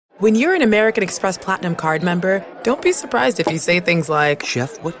When you're an American Express Platinum card member, don't be surprised if you say things like,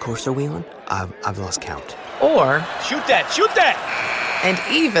 "Chef, what course are we on? I've lost count." Or, Shoot that! And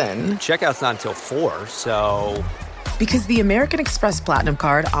even, Checkout's not until 4, so... Because the American Express Platinum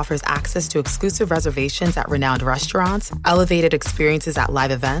Card offers access to exclusive reservations at renowned restaurants, elevated experiences at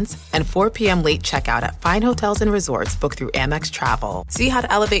live events, and 4 p.m. late checkout at fine hotels and resorts booked through Amex Travel. See how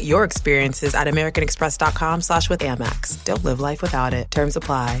to elevate your experiences at americanexpress.com/withAmex. Don't live life without it. Terms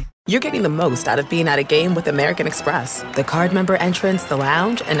apply. You're getting the most out of being at a game with American Express. The card member entrance, the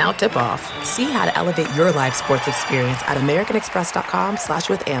lounge, and now tip-off. See how to elevate your live sports experience at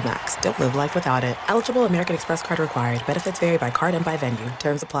americanexpress.com/withAmex. Don't live life without it. Eligible American Express card required. Benefits vary by card and by venue.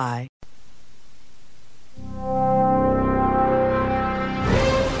 Terms apply.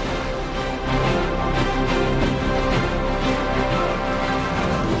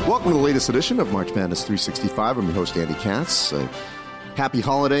 Welcome to the latest edition of March Madness 365. I'm your host, Andy Katz. Happy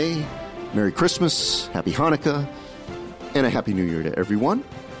holiday, Merry Christmas, Happy Hanukkah, and a Happy New Year to everyone.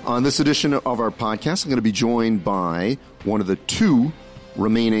 On this edition of our podcast, I'm going to be joined by one of the 2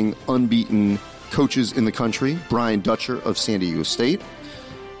 remaining unbeaten coaches in the country, Brian Dutcher of San Diego State.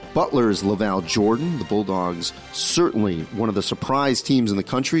 Butler's LaVall Jordan. The Bulldogs, certainly one of the surprise teams in the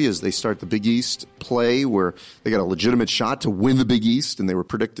country as they start the Big East play, where they got a legitimate shot to win the Big East, and they were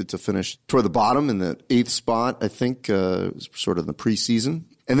predicted to finish toward the bottom in the 8th spot, I think, sort of in the preseason.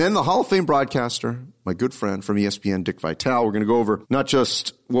 And then the Hall of Fame broadcaster, my good friend from ESPN, Dick Vitale. We're going to go over not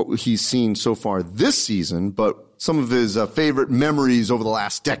just what he's seen so far this season, but some of his favorite memories over the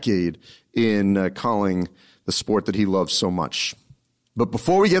last decade in calling the sport that he loves so much. But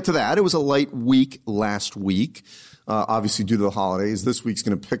before we get to that, it was a light week last week, obviously due to the holidays. This week's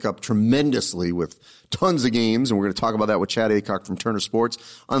going to pick up tremendously with tons of games, and we're going to talk about that with Chad Aycock from Turner Sports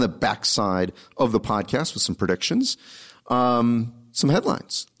on the backside of the podcast with some predictions. Some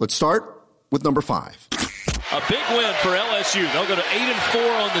headlines. Let's start with number 5. A big win for LSU. They'll go to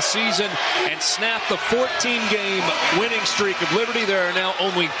 8-4 on the season and snap the 14-game winning streak of Liberty. There are now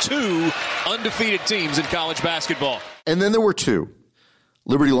only 2 undefeated teams in college basketball. And then there were 2.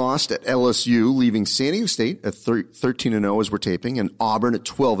 Liberty lost at LSU, leaving San Diego State at 13-0 as we're taping, and Auburn at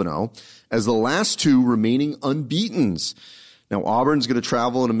 12-0 as the last 2 remaining unbeatens. Now, Auburn's going to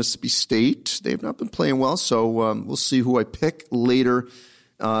travel into Mississippi State. They've not been playing well, so we'll see who I pick later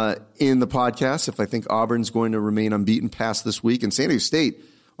in the podcast if I think Auburn's going to remain unbeaten past this week. And San Diego State,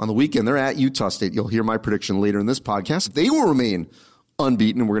 on the weekend, they're at Utah State. You'll hear my prediction later in this podcast. They will remain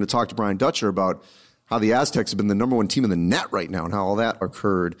unbeaten, and we're going to talk to Brian Dutcher about how the Aztecs have been the number 1 team in the net right now and how all that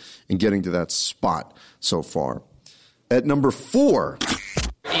occurred in getting to that spot so far. At number 4.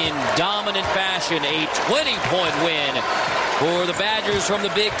 In dominant fashion, a 20-point win for the Badgers from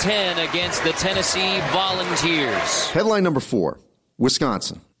the Big Ten against the Tennessee Volunteers. Headline number 4,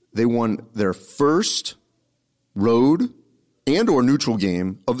 Wisconsin. They won their first road and or neutral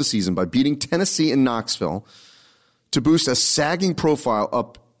game of the season by beating Tennessee in Knoxville to boost a sagging profile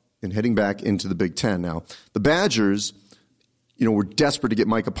up and heading back into the Big Ten. Now, the Badgers, were desperate to get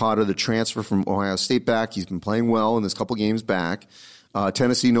Micah Potter, the transfer from Ohio State, back. He's been playing well in this couple games back.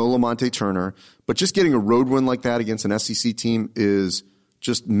 Tennessee, no Lamonte Turner. But just getting a road win like that against an SEC team is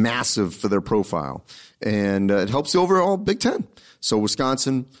just massive for their profile. And it helps the overall Big Ten. So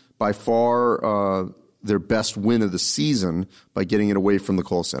Wisconsin, by far, their best win of the season by getting it away from the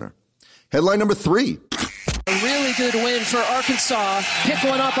Kohl Center. Headline number 3. A really good win for Arkansas. Pick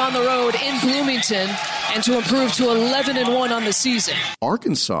one up on the road in Bloomington and to improve to 11-1 on the season.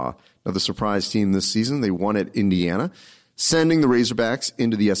 Arkansas, another surprise team this season. They won at Indiana, sending the Razorbacks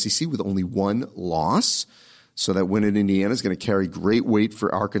into the SEC with only 1 loss. So that win at Indiana is going to carry great weight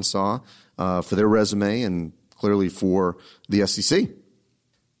for Arkansas, for their resume and clearly for the SEC.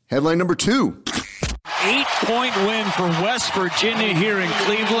 Headline number 2. 8-point win for West Virginia here in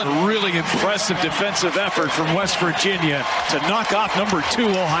Cleveland. A really impressive defensive effort from West Virginia to knock off number 2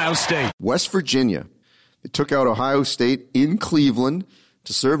 Ohio State. West Virginia. They took out Ohio State in Cleveland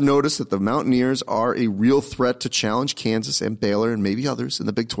to serve notice that the Mountaineers are a real threat to challenge Kansas and Baylor and maybe others in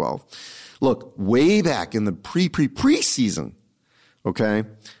the Big 12. Look, way back in the preseason, okay,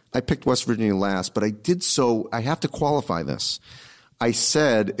 I picked West Virginia last, but I did so, I have to qualify this. I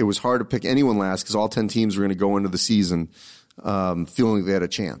said it was hard to pick anyone last because all 10 teams were going to go into the season feeling like they had a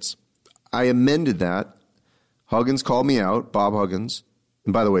chance. I amended that. Huggins called me out, Bob Huggins.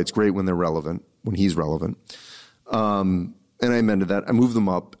 And by the way, it's great when they're relevant, when he's relevant. And I amended that. I moved them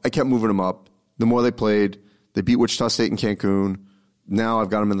up. I kept moving them up. The more they played, they beat Wichita State and Cancun. Now I've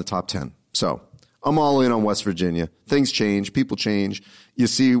got them in the top 10. So I'm all in on West Virginia. Things change. People change. You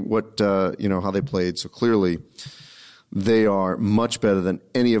see what, how they played. So clearly They are much better than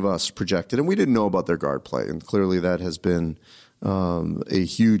any of us projected, and we didn't know about their guard play, and clearly that has been a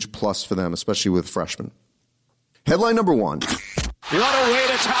huge plus for them, especially with freshmen. Headline number one. What a way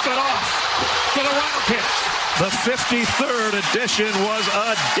to top it off for the Wildcats. The 53rd edition was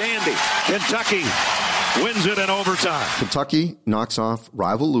a dandy. Kentucky wins it in overtime. Kentucky knocks off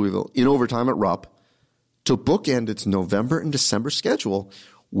rival Louisville in overtime at Rupp to bookend its November and December schedule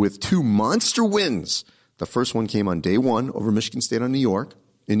with two monster wins. The first one came on day one over Michigan State in New York,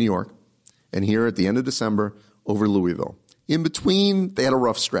 and here at the end of December over Louisville. In between, they had a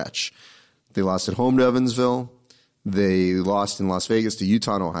rough stretch. They lost at home to Evansville. They lost in Las Vegas to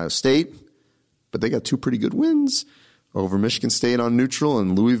Utah and Ohio State. But they got two pretty good wins over Michigan State on neutral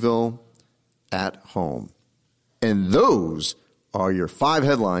and Louisville at home. And those are your 5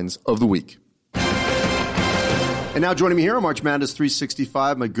 headlines of the week. And now joining me here on March Madness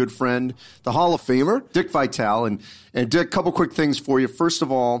 365, my good friend, the Hall of Famer, Dick Vitale. And Dick, a couple quick things for you. First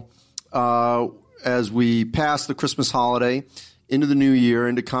of all, as we pass the Christmas holiday into the new year,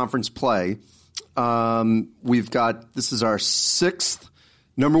 into conference play, this is our 6th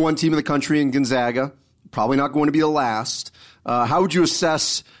number 1 team in the country in Gonzaga. Probably not going to be the last. How would you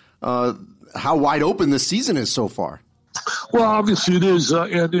assess how wide open this season is so far? Well, obviously it is,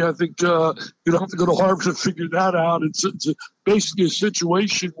 Andy. I think you don't have to go to Harvard to figure that out. It's basically a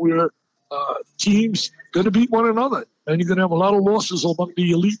situation where teams going to beat one another, and you're going to have a lot of losses among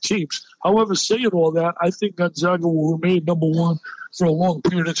the elite teams. However, saying all that, I think Gonzaga will remain number 1 for a long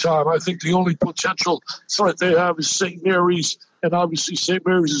period of time. I think the only potential threat they have is St. Mary's, and obviously St.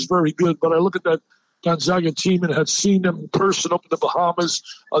 Mary's is very good, but I look at that Gonzaga team and had seen them in person up in the Bahamas.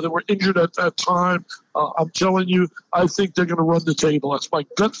 They were injured at that time. I'm telling you, I think they're going to run the table. That's my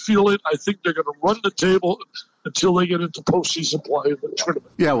gut feeling. I think they're going to run the table until they get into postseason play in the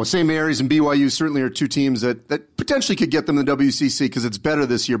tournament. Yeah, well, St. Mary's and BYU certainly are two teams that potentially could get them in the WCC because it's better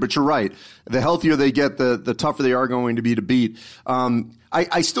this year. But you're right. The healthier they get, the tougher they are going to be to beat.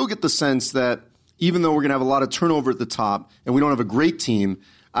 I still get the sense that even though we're going to have a lot of turnover at the top and we don't have a great team,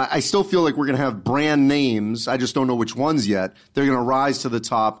 I still feel like we're going to have brand names. I just don't know which ones yet. They're going to rise to the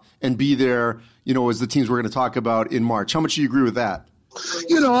top and be there, as the teams we're going to talk about in March. How much do you agree with that?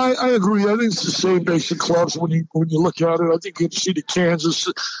 I agree. I think it's the same basic clubs when you look at it. I think you can see the Kansas.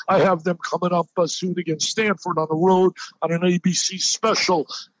 I have them coming up soon against Stanford on the road on an ABC special.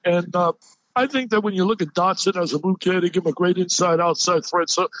 And I think that when you look at Dotson as a bouquet, they give him a great inside-outside threat.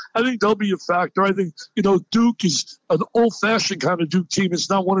 So I think they'll be a factor. I think, Duke is an old-fashioned kind of Duke team. It's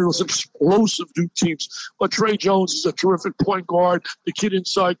not one of those explosive Duke teams. But Trey Jones is a terrific point guard. The kid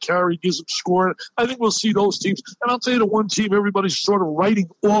inside carry gives him scoring. I think we'll see those teams. And I'll tell you the one team everybody's sort of writing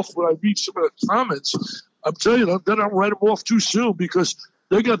off when I read some of the comments. I'm telling you, they don't write them off too soon because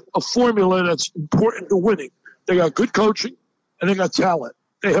they got a formula that's important to winning. They got good coaching, and they got talent.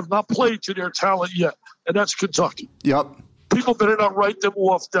 They have not played to their talent yet, and that's Kentucky. Yep. People better not write them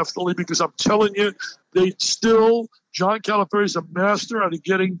off, definitely, because I'm telling you, John Calipari's a master at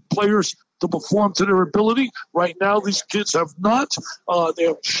getting players to perform to their ability. Right now, these kids have not. They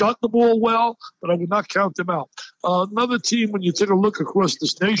have shot the ball well, but I would not count them out. Another team, when you take a look across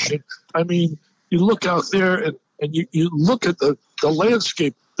this nation, you look out there and you look at the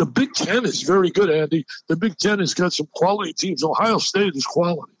landscape. The Big Ten is very good, Andy. The Big Ten has got some quality teams. Ohio State is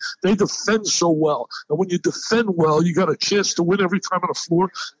quality. They defend so well. And when you defend well, you got a chance to win every time on the floor.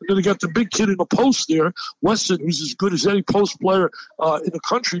 And then you got the big kid in the post there, Weston, who's as good as any post player in the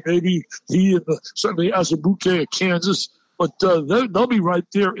country. Maybe he and certainly as a bouquet of Kansas. But they'll be right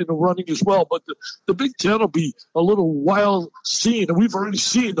there in the running as well. But the Big Ten will be a little wild scene. And we've already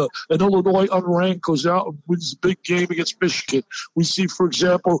seen an Illinois unranked goes out and wins a big game against Michigan. We see, for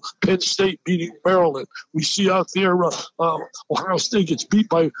example, Penn State beating Maryland. We see out there Ohio State gets beat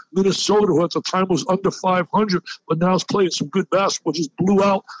by Minnesota, who at the time was under 500, but now is playing some good basketball. Just blew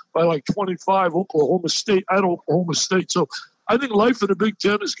out by like 25 Oklahoma State at Oklahoma State. So I think life in the Big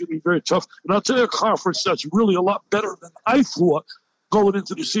Ten is going to be very tough. And I'll tell you a conference that's really a lot better than I thought going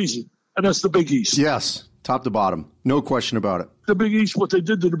into the season, and that's the Big East. Yes, top to bottom. No question about it. The Big East, what they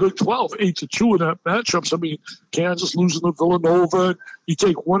did to the Big 12, 8-2 in that matchups. Kansas losing to Villanova. You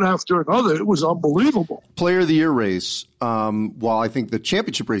take one after another. It was unbelievable. Player of the Year race, while I think the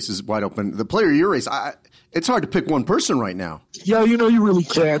championship race is wide open, the Player of the Year race, it's hard to pick one person right now. Yeah, you really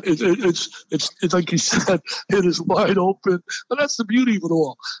can't. It's like you said, it is wide open. And that's the beauty of it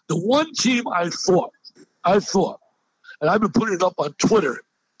all. The one team I thought, and I've been putting it up on Twitter,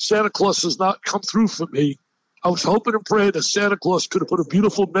 Santa Claus has not come through for me. I was hoping and praying that Santa Claus could have put a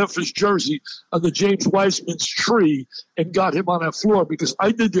beautiful Memphis jersey on the James Wiseman's tree and got him on that floor because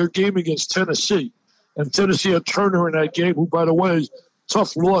I did their game against Tennessee. And Tennessee had Turner in that game, who, by the way,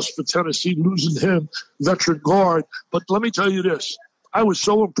 tough loss for Tennessee, losing him, veteran guard. But let me tell you this. I was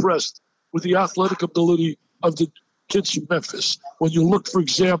so impressed with the athletic ability of the kids from Memphis. When you look, for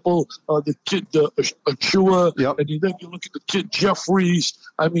example, the kid Achua, and then you look at the kid Jeffries.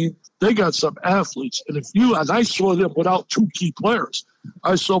 I mean, they got some athletes. And I saw them without two key players.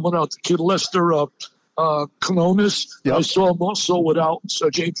 I saw them without the kid Lester Canonis. I saw him also without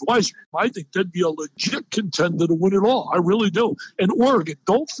James Wiseman. I think they'd be a legit contender to win it all. I really do. And Oregon,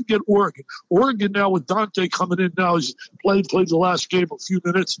 don't forget Oregon. Oregon now with Dante coming in now, he's played the last game a few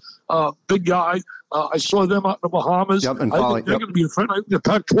minutes. Big guy. I saw them out in the Bahamas. I think they're going to be a friend. I think the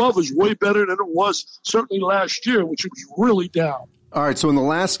Pac-12 is way better than it was certainly last year, which was really down. All right, so in the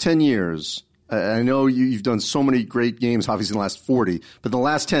last 10 years, I know you've done so many great games, obviously in the last 40, but the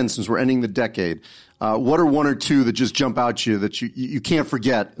last 10, since we're ending the decade, what are one or two that just jump out to you that you can't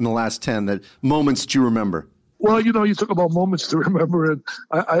forget in the last 10, that moments that you remember? Well, you talk about moments to remember, and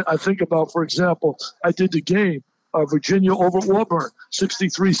I think about, for example, I did the game. Virginia over Auburn,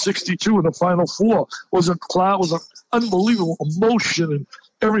 63-62 in the Final Four. Was an unbelievable emotion, and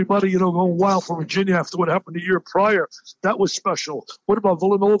everybody, going wild for Virginia after what happened the year prior. That was special. What about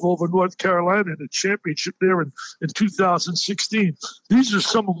Villanova over North Carolina in the championship there in 2016? These are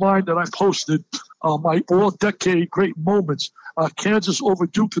some of mine that I posted, my all-decade great moments. Kansas over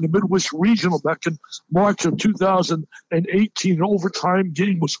Duke in the Midwest Regional back in March of 2018. An overtime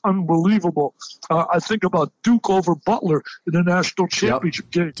game was unbelievable. I think about Duke over Butler in the national championship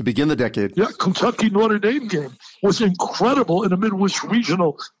game. To begin the decade. Yeah, Kentucky-Notre Dame game was incredible in the Midwest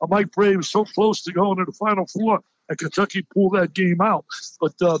Regional. Mike Brey was so close to going to the Final Four, and Kentucky pulled that game out.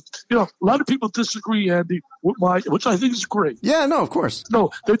 But, a lot of people disagree, Andy, with which I think is great. Yeah, no, of course.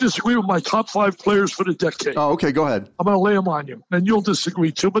 No, they disagree with my top 5 players for the decade. Oh, okay, go ahead. I'm going to lay them on you, and you'll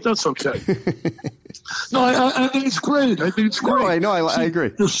disagree too, but that's okay. No, I think it's great. I think it's great. No, I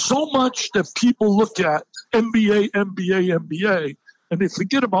agree. There's so much that people look at, NBA, and they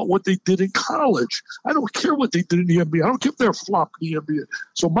forget about what they did in college. I don't care what they did in the NBA. I don't care if they're flop in the NBA.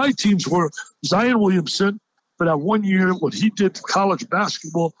 So my teams were Zion Williamson, for that 1 year, what he did for college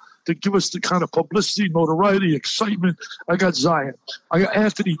basketball to give us the kind of publicity, notoriety, excitement. I got Zion. I got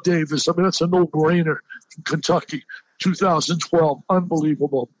Anthony Davis. I mean, that's a no-brainer from Kentucky. 2012,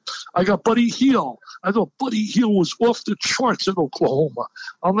 unbelievable. I got Buddy Hield. I thought Buddy Hield was off the charts in Oklahoma.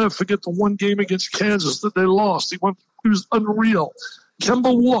 I'll never forget the one game against Kansas that they lost. He was unreal.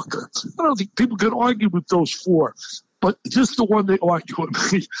 Kemba Walker. I don't think people can argue with those 4. But just the one they argue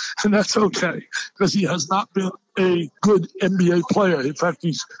with me, and that's okay, because he has not been a good NBA player. In fact,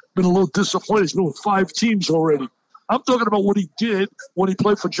 he's been a little disappointed. He's been with 5 teams already. I'm talking about what he did when he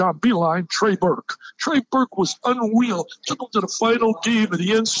played for John Beilein, Trey Burke. Trey Burke was unreal. Took him to the final game of the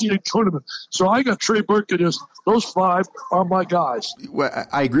NCAA tournament. So I got Trey Burke in this. Those 5 are my guys. Well,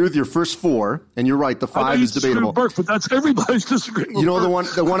 I agree with your first 4, and you're right. The 5 is debatable. Trey Burke, but that's everybody's disagreeing. You know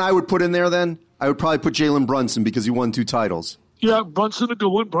the one I would put in there then? I would probably put Jalen Brunson because he won 2 titles. Yeah, Brunson a good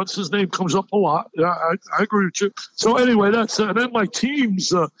one. Brunson's name comes up a lot. Yeah, I agree with you. So anyway, that's and then my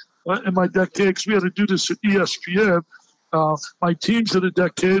teams in my decade, because we had to do this at ESPN. My teams of the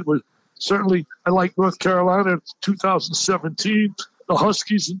decade were certainly, I like North Carolina in 2017, the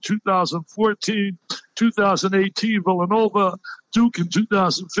Huskies in 2014, 2018, Villanova, Duke in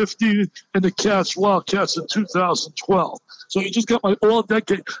 2015, and the Wildcats in 2012. So you just got my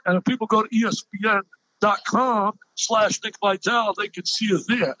all-decade. And if people go to ESPN.com/Nick Vitale, they can see it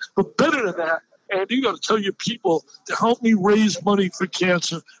there. But better than that, and you got to tell your people to help me raise money for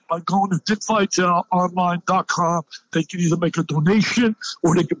cancer by going to DickVitaleOnline.com. They can either make a donation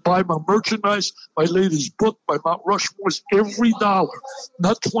or they can buy my merchandise, my latest book, my Mount Rushmore's. Every dollar,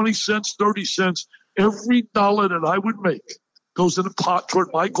 not 20 cents, 30 cents, every dollar that I would make goes in a pot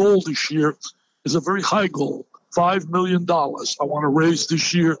toward my goal this year is a very high goal. $5 million I want to raise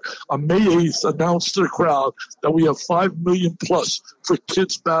this year. On May 8th, announce to the crowd that we have $5 million plus for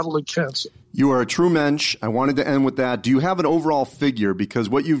kids battling cancer. You are a true mensch. I wanted to end with that. Do you have an overall figure? Because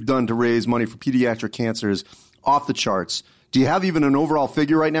what you've done to raise money for pediatric cancer is off the charts. Do you have even an overall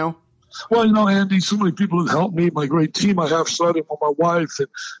figure right now? Well, Andy, so many people have helped me. My great team I have started with my wife and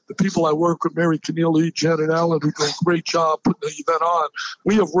the people I work with, Mary Keneally, Janet Allen, who do a great job putting the event on.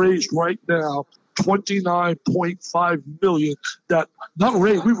 We have raised right now $29.5 million.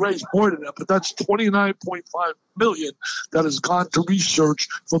 We raised more than that, but that's $29.5 million that has gone to research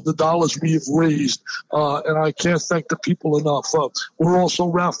from the dollars we have raised. And I can't thank the people enough. We're also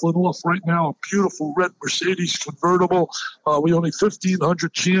raffling off right now a beautiful red Mercedes convertible. We only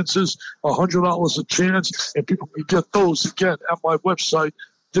 1,500 chances, $100 a chance, and people can get those again at my website,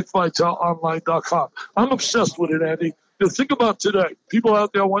 DickVitaleOnline.com. I'm obsessed with it, Andy. Think about today. People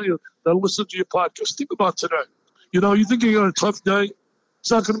out there want you that listen to your podcast. Think about today. You think you're on a tough day?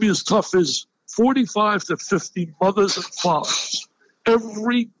 It's not going to be as tough as 45 to 50 mothers and fathers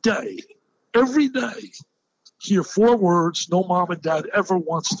every day hear 4 words no mom and dad ever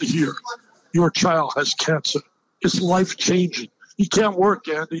wants to hear. Your child has cancer. It's life-changing. You can't work,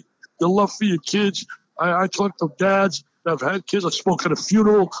 Andy. The love for your kids. I talk to dads that have had kids. I spoke at a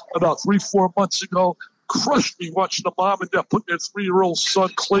funeral about 3-4 months ago. Crushed me watching the mom and dad put their 3-year-old son,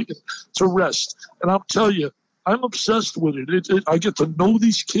 Clayton, to rest. And I'm telling you, I'm obsessed with it. I get to know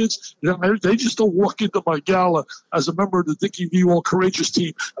these kids. They just don't walk into my gala as a member of the Dickie V. All Courageous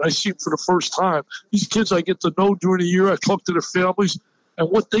team, and I see them for the first time. These kids I get to know during the year. I talk to their families and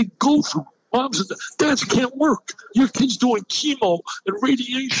what they go through. Moms and dads can't work. Your kid's doing chemo and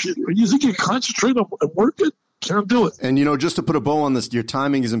radiation. And you think you concentrate on working? Can't do it. And, just to put a bow on this, your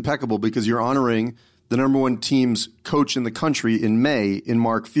timing is impeccable because you're honoring the number 1 team's coach in the country in May in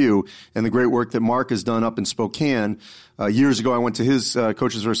Mark Few, and the great work that Mark has done up in Spokane. Years ago, I went to his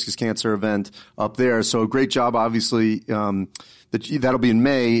Coaches vs. Cancer event up there. So a great job, obviously. That'll be in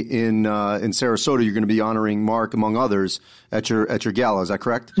May in Sarasota. You're going to be honoring Mark, among others, at your gala. Is that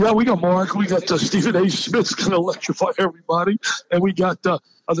correct? Yeah, we got Mark. We got Stephen A. Smith's going to electrify everybody, and we got the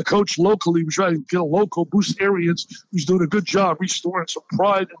coach locally. We try to get a local, Bruce Arians, who's doing a good job restoring some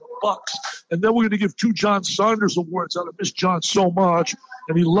pride in the Bucks. And then we're going to give 2 John Saunders Awards. I miss John so much,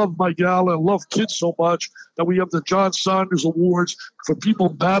 and he loved my gala and loved kids so much that we have the John Saunders Awards for people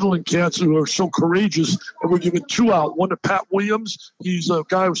battling cancer who are so courageous. And we're giving 2 out. One to Pat Williams. He's a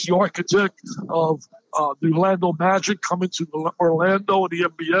guy who's the architect of the Orlando Magic coming to Orlando in the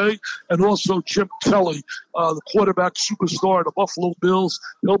NBA, and also Jim Kelly, the quarterback superstar of the Buffalo Bills.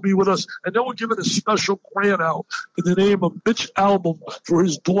 He'll be with us. And then we're giving a special grant out in the name of Mitch Albom for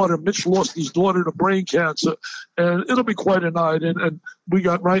his daughter. Mitch lost his daughter to brain cancer, and it'll be quite a night. And we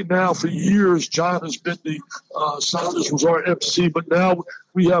got right now for years, John has been Saunders was our MC, but now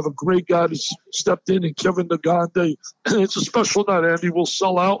we have a great guy that's stepped in, and Kevin Nagande. It's a special night, Andy. We'll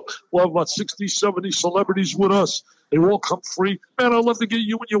sell out. We'll have about 60, 70 celebrities with us. They will come free. Man, I'd love to get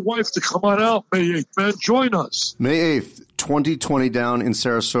you and your wife to come on out May 8th, man. Join us. May 8th, 2020 down in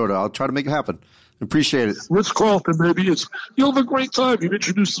Sarasota. I'll try to make it happen. Appreciate it. Ritz-Carlton, maybe. You'll have a great time. You've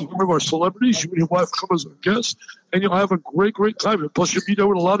introduced one of our celebrities. You and your wife come as a guest, and you'll have a great, great time. And plus, you'll be there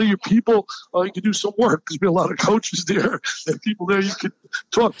with a lot of your people. You can do some work. There'll be a lot of coaches there and people there you can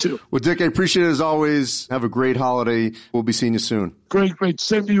talk to. Well, Dick, I appreciate it as always. Have a great holiday. We'll be seeing you soon. Great, great.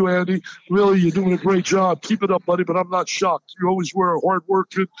 Same to you, Andy. Really, you're doing a great job. Keep it up, buddy, but I'm not shocked. You always were hard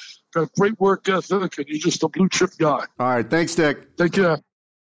working, got great work ethic, and you're just a blue chip guy. All right. Thanks, Dick. Take care.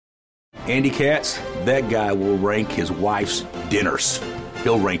 Andy Katz, that guy will rank his wife's dinners.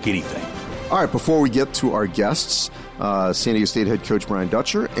 He'll rank anything. All right, before we get to our guests, San Diego State head coach Brian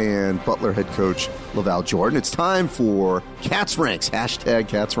Dutcher and Butler head coach LaVall Jordan, it's time for Katz Ranks, hashtag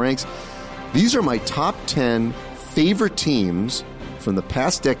Katz Ranks. These are my top 10 favorite teams from the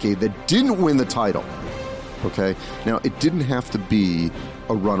past decade that didn't win the title. Okay? Now, it didn't have to be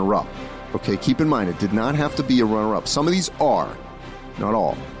a runner-up. Okay? Keep in mind, it did not have to be a runner-up. Some of these are, not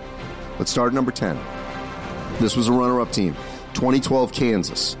all. Let's start at number 10. This was a runner-up team. 2012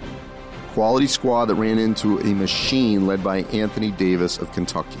 Kansas. Quality squad that ran into a machine led by Anthony Davis of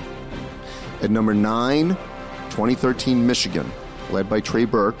Kentucky. At number 9, 2013 Michigan, led by Trey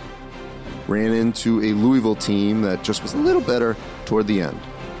Burke, ran into a Louisville team that just was a little better toward the end.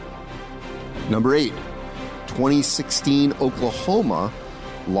 Number 8, 2016 Oklahoma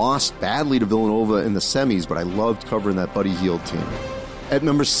lost badly to Villanova in the semis, but I loved covering that Buddy Hield team. At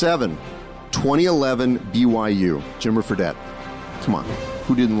number 7, 2011 BYU, Jimmer Fredette. Come on,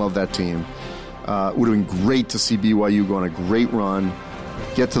 who didn't love that team? Would have been great to see BYU go on a great run,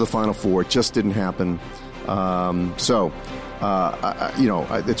 get to the Final Four. It just didn't happen. It's one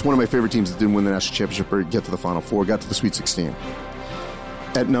of my favorite teams that didn't win the national championship or get to the Final Four, got to the Sweet 16.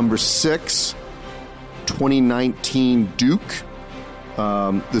 At number 6, 2019 Duke.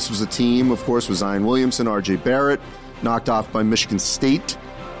 This was a team, of course, with Zion Williamson, R.J. Barrett, knocked off by Michigan State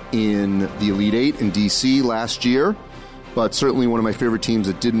in the Elite Eight in D.C. last year, but certainly one of my favorite teams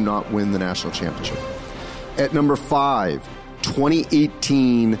that did not win the national championship. At number 5,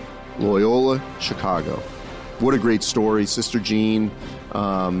 2018 Loyola Chicago. What a great story. Sister Jean,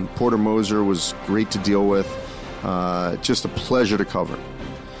 Porter Moser was great to deal with. Just a pleasure to cover.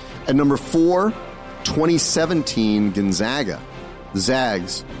 At number 4, 2017 Gonzaga. The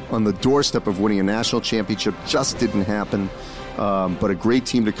Zags on the doorstep of winning a national championship, just didn't happen, but a great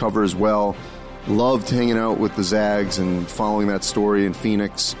team to cover as well. Loved hanging out with the Zags and following that story in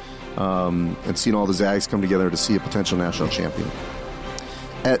Phoenix, and seeing all the Zags come together to see a potential national champion.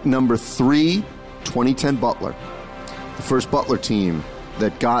 At number 3, 2010 Butler. The first Butler team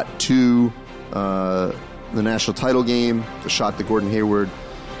that got to the national title game, the shot that Gordon Hayward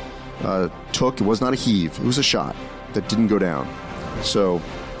took. It was not a heave. It was a shot that didn't go down. So,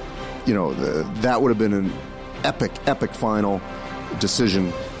 that would have been an epic final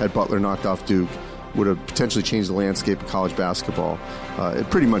decision had Butler knocked off Duke. Would have potentially changed the landscape of college basketball. It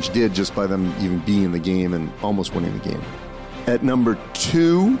pretty much did just by them even being in the game and almost winning the game. At number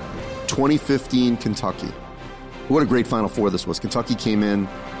 2, 2015 Kentucky. What a great Final Four this was. Kentucky came in.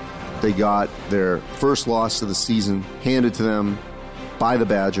 They got their first loss of the season handed to them by the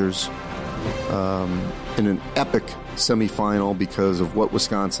Badgers in an epic semifinal because of what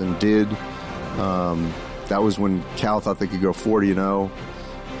Wisconsin did. That was when Cal thought they could go 40-0,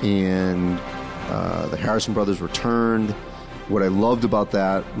 and the Harrison brothers returned. What I loved about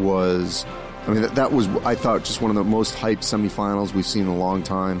that was, that was, I thought, just one of the most hyped semifinals we've seen in a long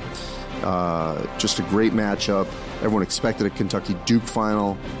time. Just a great matchup. Everyone expected a Kentucky-Duke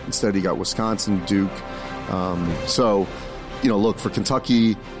final. Instead, he got Wisconsin-Duke. Look, for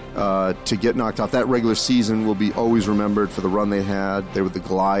Kentucky to get knocked off, that regular season will be always remembered for the run they had. They were the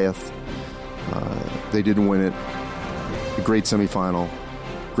Goliath. They didn't win it. A great semifinal.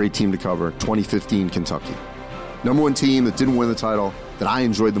 Great team to cover. 2015 Kentucky. Number 1 team that didn't win the title that I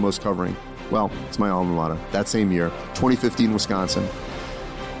enjoyed the most covering. Well, it's my alma mater. That same year, 2015 Wisconsin.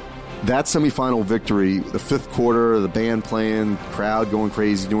 That semifinal victory, the fifth quarter, the band playing, crowd going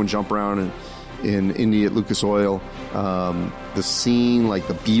crazy, doing jump around in Indy at Lucas Oil. The scene, like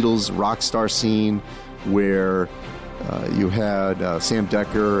the Beatles rock star scene, where you had Sam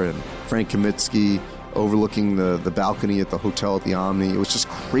Decker and Frank Kaminsky overlooking the balcony at the hotel at the Omni. It was just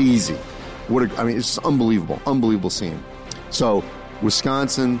crazy. It's just unbelievable scene. So,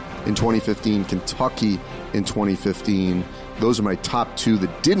 Wisconsin in 2015, Kentucky in 2015. Those are my top 2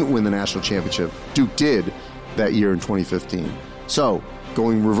 that didn't win the national championship. Duke did that year in 2015. So,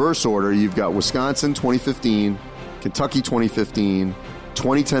 going reverse order, you've got Wisconsin 2015, Kentucky 2015,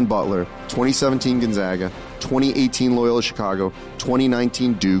 2010 Butler, 2017 Gonzaga, 2018 Loyola Chicago,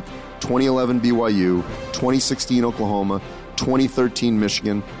 2019 Duke, 2011 BYU, 2016 Oklahoma, 2013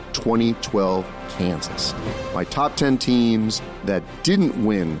 Michigan, 2012 Kansas. My top 10 teams that didn't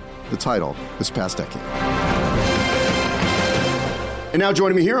win the title this past decade. And now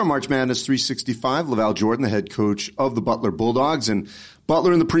joining me here on March Madness 365, LaVall Jordan, the head coach of the Butler Bulldogs. And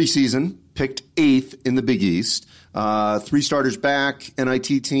Butler in the preseason picked 8th in the Big East. 3 starters back,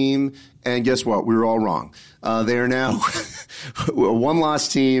 NIT team, and guess what? We were all wrong. They are now a 1-loss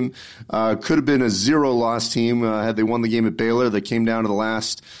team. Could have been a 0-loss team had they won the game at Baylor. They came down to the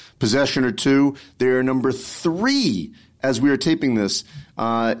last possession or 2. They are number 3 as we are taping this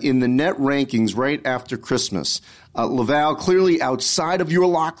in the net rankings right after Christmas. LaVall, clearly outside of your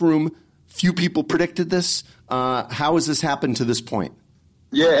locker room, few people predicted this. How has this happened to this point?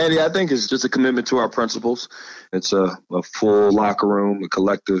 Yeah, Eddie, I think it's just a commitment to our principles. It's a full locker room, a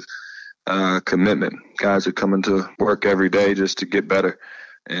collective commitment. Guys are coming to work every day just to get better.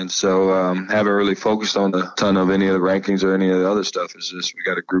 And so haven't really focused on a ton of any of the rankings or any of the other stuff. It's just we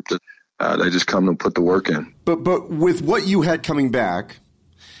got a group that they just come and put the work in. But with what you had coming back,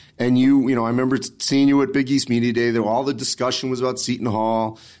 and you know, I remember seeing you at Big East Media Day. All the discussion was about Seton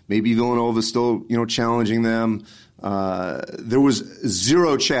Hall. Maybe Villanova still, challenging them. There was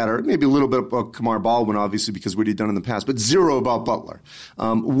zero chatter, maybe a little bit about Kamar Baldwin, obviously, because what he'd done in the past, but zero about Butler.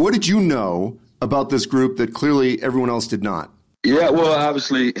 What did you know about this group that clearly everyone else did not? Yeah, well,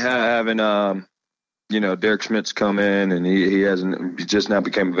 obviously having, Derek Schmitz come in, and he just now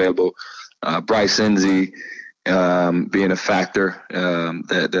became available. Bryce Enzi being a factor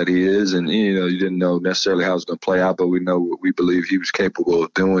that he is, and you didn't know necessarily how it was going to play out, but we know what we believe he was capable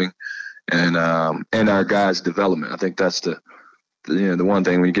of doing, and our guys' development. I think that's the one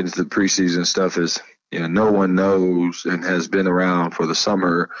thing when you get into the preseason stuff is no one knows and has been around for the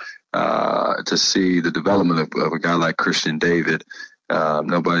summer to see the development of a guy like Christian David.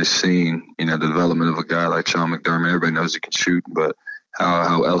 Nobody's seen the development of a guy like Sean McDermott. Everybody knows he can shoot, but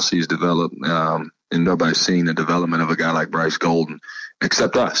how LC's developed. And nobody's seen the development of a guy like Bryce Golden,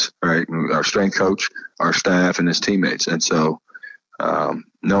 except us, right? Our strength coach, our staff, and his teammates. And so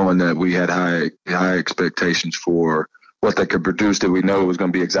knowing that we had high expectations for what they could produce, did we know it was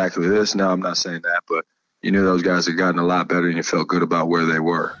going to be exactly this? No, I'm not saying that, but you knew those guys had gotten a lot better and you felt good about where they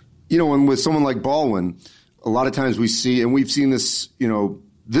were. And with someone like Baldwin, a lot of times we see, and we've seen this,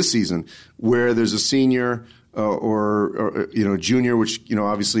 this season, where there's a senior or junior, which,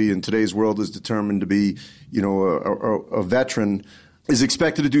 obviously in today's world is determined to be, a veteran, is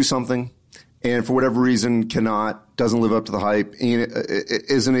expected to do something and for whatever reason doesn't live up to the hype, and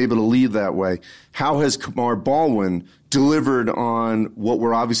isn't able to lead that way. How has Kamar Baldwin delivered on what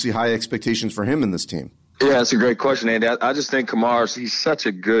were obviously high expectations for him in this team? Yeah, that's a great question, Andy. I just think he's such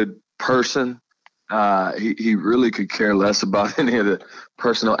a good person. He really could care less about any of the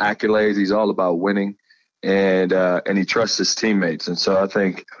personal accolades. He's all about winning, and he trusts his teammates. And so I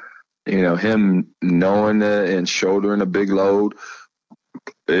think, him knowing and shouldering a big load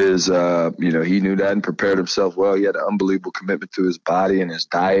is, he knew that and prepared himself well. He had an unbelievable commitment to his body and his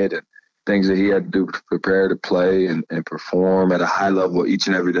diet and things that he had to do to prepare to play and perform at a high level each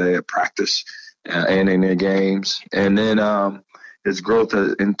and every day at practice and in their games. And then his growth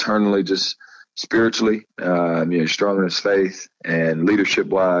internally, just spiritually, strong in his faith, and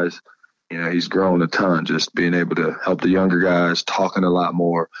leadership-wise, he's grown a ton, just being able to help the younger guys, talking a lot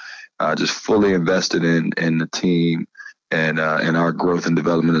more, just fully invested in the team and our growth and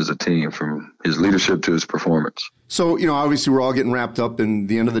development as a team, from his leadership to his performance. So, obviously we're all getting wrapped up in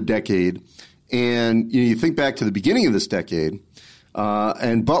the end of the decade. And you think back to the beginning of this decade,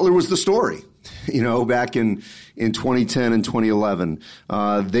 and Butler was the story, back in 2010 and 2011.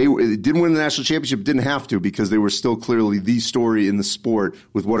 They didn't win the national championship, didn't have to, because they were still clearly the story in the sport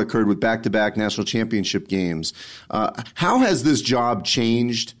with what occurred with back-to-back national championship games. How has this job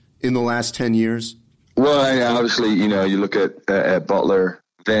changed in the last 10 years? Well, obviously, you look at Butler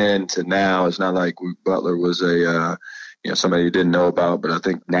then to now. It's not like Butler was somebody you didn't know about, but I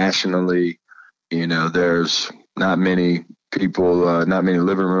think nationally, there's not many people, not many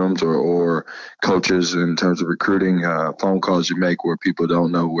living rooms or coaches in terms of recruiting, phone calls you make where people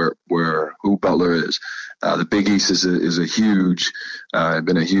don't know who Butler is. The Big East is a huge,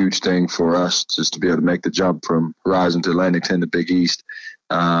 been a huge thing for us, just to be able to make the jump from Horizon to Atlantic 10 to Big East.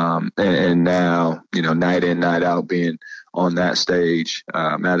 And now, night in, night out, being on that stage,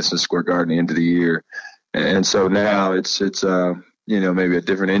 Madison Square Garden, the end of the year. And so now it's maybe a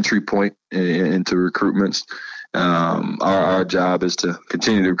different entry point into recruitments. Our job is to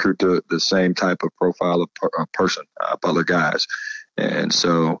continue to recruit the same type of profile of person, Butler guys. And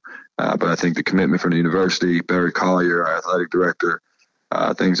so, but I think the commitment from the university, Barry Collier, our athletic director,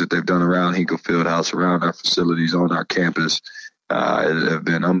 things that they've done around Hinkle Fieldhouse, around our facilities, on our campus, have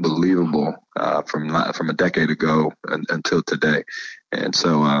been unbelievable from a decade ago until today. And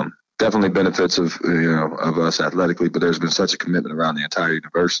so definitely benefits of us athletically, but there's been such a commitment around the entire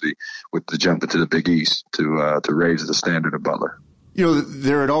university with the jump into the Big East to raise the standard of Butler.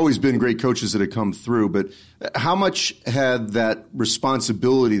 There had always been great coaches that had come through, but how much had that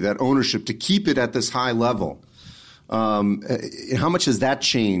responsibility, that ownership to keep it at this high level, how much has that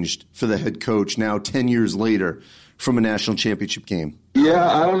changed for the head coach now 10 years later from a national championship game? Yeah,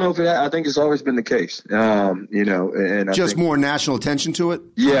 I don't know I think it's always been the case, and I just think more national attention to it.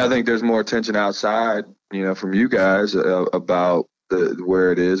 Yeah, I think there's more attention outside, from you guys about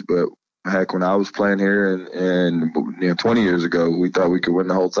where it is. But heck, when I was playing here and 20 years ago, we thought we could win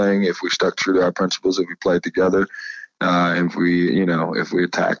the whole thing if we stuck true to our principles, if we played together, if we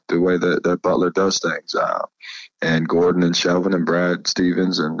attacked the way that Butler does things. And Gordon and Shelvin and Brad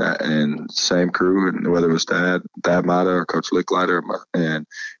Stevens and same crew, and whether it was Thad Mata or Coach Licklider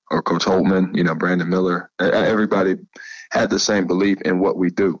or Coach Holtman, Brandon Miller, everybody had the same belief in what we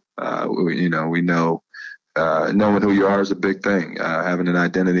do. We know knowing who you are is a big thing. Having an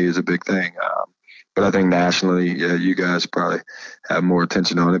identity is a big thing. But I think nationally, you guys probably have more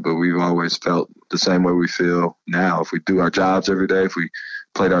attention on it, but we've always felt the same way we feel now. If we do our jobs every day, if we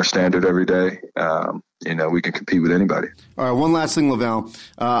played our standard every day, we can compete with anybody. All right, one last thing, LaVall.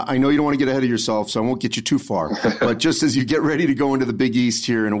 I know you don't want to get ahead of yourself, so I won't get you too far. But just as you get ready to go into the Big East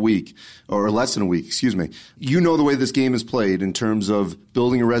here in a week, or less than a week, excuse me, the way this game is played in terms of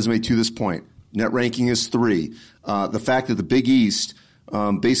building a resume to this point. Net ranking is 3. The fact that the Big East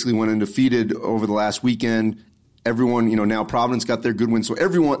basically went undefeated over the last weekend. Everyone, now Providence got their good win. So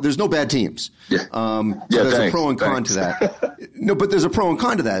there's no bad teams. Yeah. There's a pro and con to that. No, but there's a pro and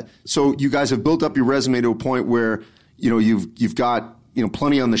con to that. So you guys have built up your resume to a point where, you've got,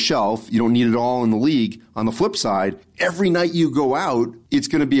 plenty on the shelf. You don't need it all in the league. On the flip side, every night you go out, it's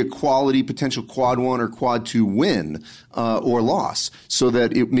going to be a quality potential quad 1 or quad 2 win or loss, so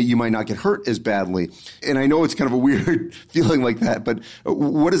that you might not get hurt as badly. And I know it's kind of a weird feeling like that, but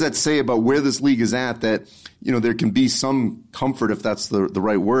what does that say about where this league is at, that there can be some comfort, if that's the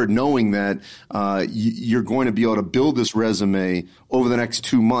right word, knowing that you're going to be able to build this resume over the next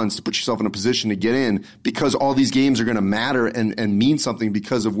 2 months to put yourself in a position to get in, because all these games are going to matter and mean something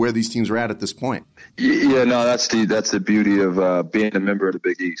because of where these teams are at this point. Yeah, no, that's the beauty of being a member of the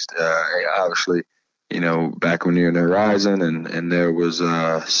Big East. Obviously, back when you're in the Horizon and there was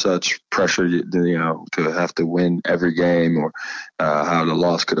such pressure, to have to win every game, or how the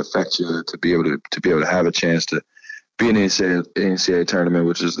loss could affect you, to be able to have a chance to be in the NCAA tournament,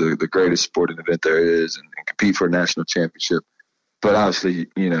 which is the greatest sporting event there is, and compete for a national championship. But obviously,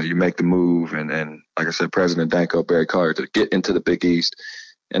 you make the move, and like I said, President Danko Barry Carter, to get into the Big East.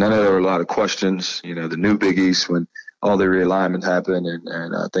 And I know there were a lot of questions, the new Big East, when all the realignment happened.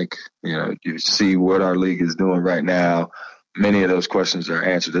 And I think, you see what our league is doing right now. Many of those questions are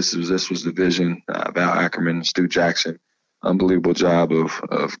answered. This was the vision of Al Ackerman, Stu Jackson. Unbelievable job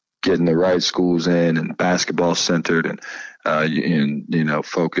of getting the right schools in, and basketball centered and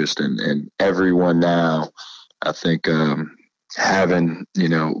focused, and everyone now, I think, having,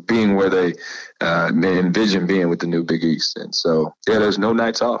 being where they envision being with the new Big East. And so, there's no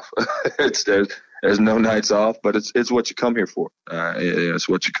nights off. There's no nights off, but it's what you come here for. It's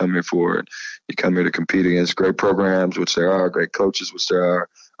what you come here for. And you come here to compete against great programs, which there are, great coaches, which there are,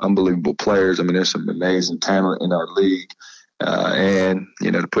 unbelievable players. I mean, there's some amazing talent in our league. And,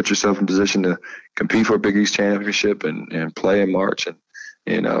 to put yourself in position to compete for a Big East championship and play in March,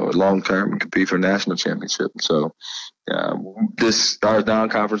 and, long term, and compete for a national championship. So our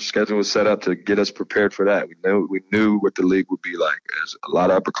non-conference schedule was set up to get us prepared for that. We knew what the league would be like. There's a lot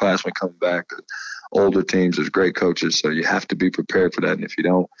of upperclassmen coming back, older teams, there's great coaches, so you have to be prepared for that. And if you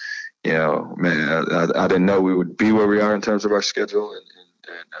don't, I didn't know we would be where we are in terms of our schedule and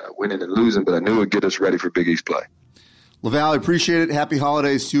winning and losing, but I knew it would get us ready for Big East play. LaVall, I appreciate it. Happy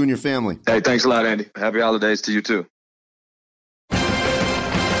holidays to you and your family. Hey, thanks a lot, Andy. Happy holidays to you, too.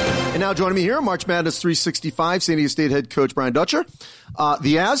 And now joining me here, March Madness 365, San Diego State head coach Brian Dutcher.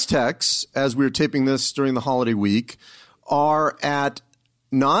 The Aztecs, as we were taping this during the holiday week, are at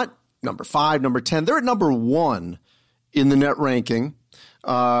not number 5, number 10. They're at number 1 in the net ranking.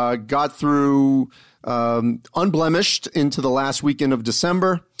 Got through unblemished into the last weekend of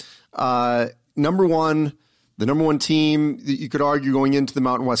December. Number 1. The number 1 team, you could argue, going into the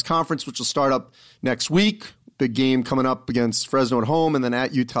Mountain West Conference, which will start up next week. Big game coming up against Fresno at home and then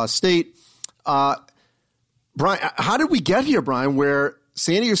at Utah State. Brian, how did we get here, Brian, where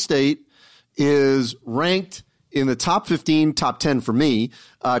San Diego State is ranked in the top 15, top 10 for me,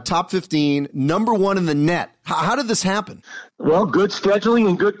 top 15, number 1 in the net? How did this happen? Well, good scheduling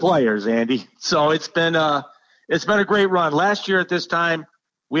and good players, Andy. So it's been a great run. Last year at this time,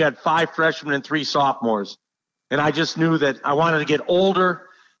 we had 5 freshmen and 3 sophomores. And I just knew that I wanted to get older,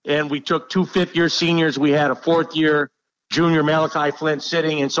 and we took 2 fifth-year seniors. We had a 4th-year junior, Malachi Flint,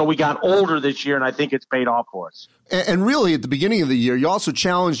 sitting, and so we got older this year, and I think it's paid off for us. And really, at the beginning of the year, you also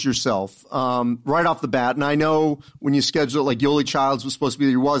challenged yourself right off the bat. And I know when you scheduled it, like Yoli Childs was supposed to be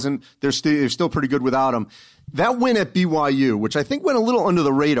there, he wasn't. They're still pretty good without him. That win at BYU, which I think went a little under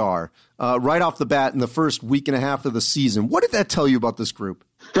the radar right off the bat in the first week and a half of the season. What did that tell you about this group?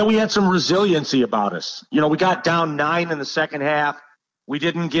 That we had some resiliency about us. We got down 9 in the second half. We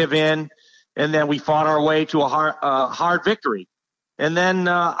didn't give in, and then we fought our way to a hard victory. And then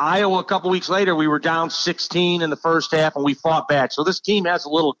Iowa, a couple weeks later, we were down 16 in the first half, and we fought back. So this team has a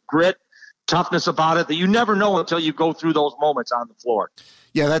little grit, toughness about it that you never know until you go through those moments on the floor.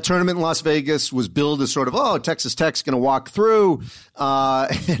 Yeah, that tournament in Las Vegas was billed as sort of, Texas Tech's going to walk through,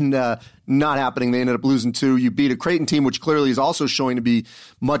 and not happening. They ended up losing 2. You beat a Creighton team, which clearly is also showing to be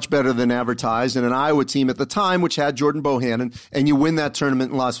much better than advertised, and an Iowa team at the time, which had Jordan Bohannon, and you win that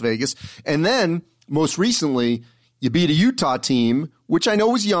tournament in Las Vegas. And then, most recently, you beat a Utah team, which I know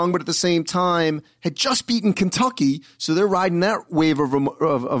was young, but at the same time had just beaten Kentucky, so they're riding that wave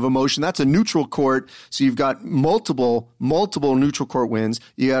of emotion. That's a neutral court, so you've got multiple neutral court wins.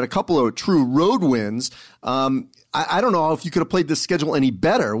 You got a couple of true road wins. I don't know if you could have played this schedule any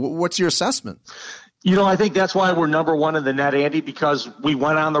better. What's your assessment? I think that's why we're number 1 in the net, Andy, because we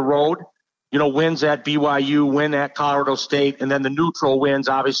went on the road. Wins at BYU, win at Colorado State, and then the neutral wins,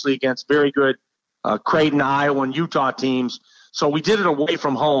 obviously, against very good Creighton, Iowa, and Utah teams. So we did it away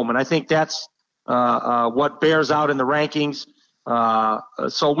from home, and I think that's what bears out in the rankings.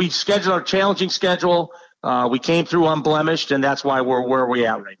 So we scheduled a challenging schedule. We came through unblemished, and that's why we're where we're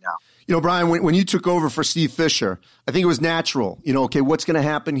at right now. Brian, when you took over for Steve Fisher, I think it was natural. Okay, what's going to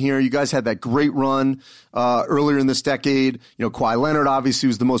happen here? You guys had that great run earlier in this decade. Kawhi Leonard obviously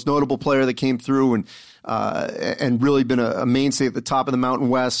was the most notable player that came through and really been a mainstay at the top of the Mountain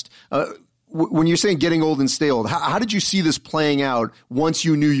West. When you're saying getting old and stay old, how did you see this playing out once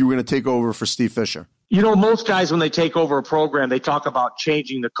you knew you were going to take over for Steve Fisher? Most guys, when they take over a program, they talk about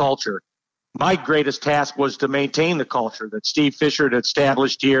changing the culture. My greatest task was to maintain the culture that Steve Fisher had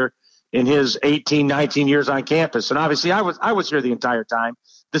established here in his 18, 19 years on campus. And obviously I was here the entire time.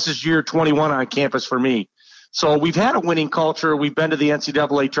 This is year 21 on campus for me. So we've had a winning culture. We've been to the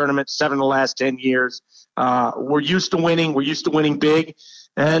NCAA tournament 7 of the last 10 years. We're used to winning. We're used to winning big.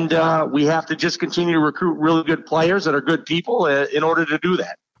 And we have to just continue to recruit really good players that are good people in order to do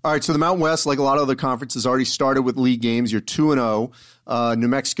that. All right, so the Mountain West, like a lot of other conferences, already started with league games. You're 2-0. New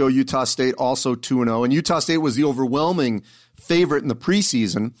Mexico, Utah State also 2-0. And Utah State was the overwhelming favorite in the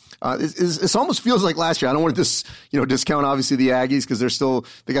preseason. It almost feels like last year. I don't want to discount obviously the Aggies because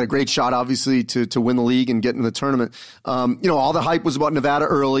they got a great shot obviously to win the league and get in the tournament. All the hype was about Nevada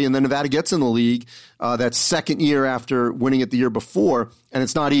early, and then Nevada gets in the league that second year after winning it the year before, and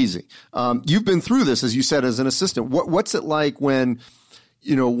it's not easy. You've been through this, as you said, as an assistant. What's it like when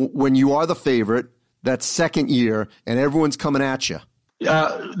you are the favorite that second year and everyone's coming at you?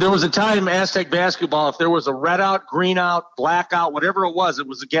 There was a time in Aztec basketball, if there was a red out, green out, black out, whatever it was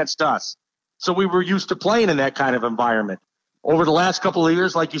against us. So we were used to playing in that kind of environment. Over the last couple of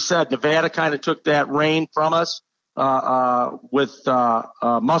years, like you said, Nevada kind of took that reign from us with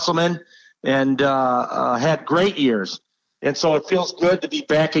Musselman and had great years. And so it feels good to be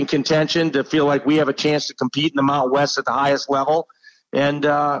back in contention, to feel like we have a chance to compete in the Mountain West at the highest level. And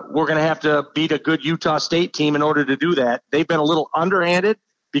we're going to have to beat a good Utah State team in order to do that. They've been a little underhanded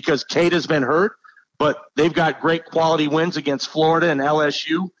because Kate has been hurt, but they've got great quality wins against Florida and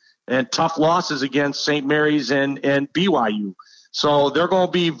LSU and tough losses against St. Mary's and BYU. So they're going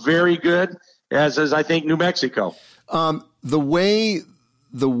to be very good, as I think New Mexico. The way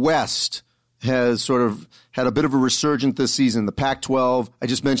the West has sort of had a bit of a resurgence this season, the Pac-12, I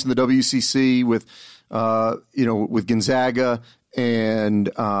just mentioned the WCC with Gonzaga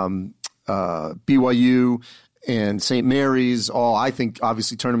and BYU and St. Mary's, all I think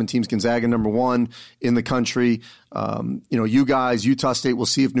obviously tournament teams. Gonzaga number 1 in the country. You guys, Utah State, we'll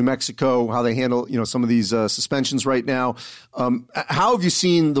see if New Mexico, how they handle some of these suspensions right now. How have you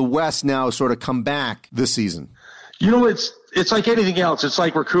seen the West now sort of come back this season? It's like anything else. It's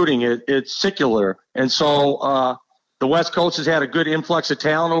like recruiting. It's secular, and so the West Coast has had a good influx of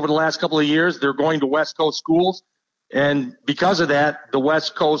talent over the last couple of years. They're going to West Coast schools. And because of that, the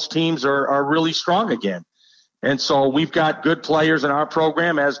West Coast teams are really strong again. And so we've got good players in our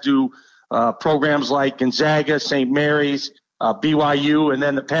program, as do programs like Gonzaga, St. Mary's, BYU, and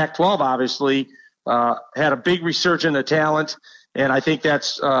then the Pac-12 obviously had a big resurgence of talent. And I think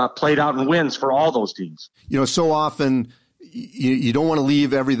that's played out in wins for all those teams. So often you don't want to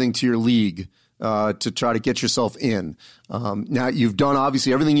leave everything to your league to try to get yourself in. Now, you've done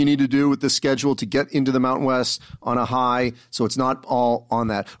obviously everything you need to do with this schedule to get into the Mountain West on a high, so it's not all on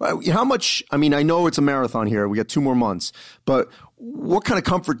that. How much, I know it's a marathon here. We got 2 more months, but what kind of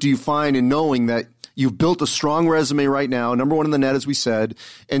comfort do you find in knowing that you've built a strong resume right now, number 1 in the net, as we said,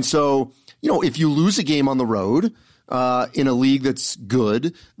 and so, if you lose a game on the road in a league that's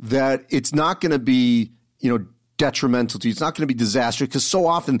good, that it's not going to be, detrimental to you. It's not going to be disastrous, because so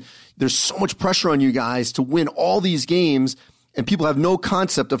often there's so much pressure on you guys to win all these games, and people have no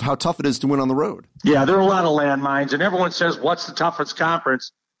concept of how tough it is to win on the road. Yeah, there are a lot of landmines, and everyone says, what's the toughest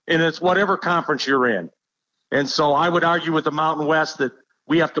conference? And it's whatever conference you're in. And so I would argue with the Mountain West that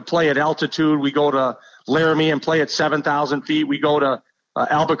we have to play at altitude. We go to Laramie and play at 7,000 feet. We go to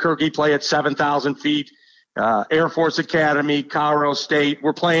Albuquerque, play at 7,000 feet. Air Force Academy, Colorado State.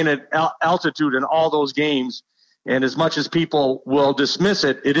 We're playing at altitude in all those games. And as much as people will dismiss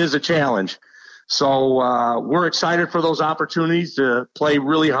it, it is a challenge. So we're excited for those opportunities to play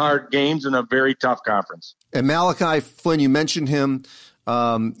really hard games in a very tough conference. And Malachi Flynn, you mentioned him.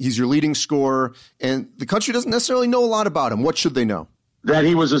 He's your leading scorer, and the country doesn't necessarily know a lot about him. What should they know? That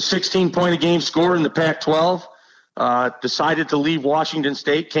he was a 16-point-a-game scorer in the Pac-12, decided to leave Washington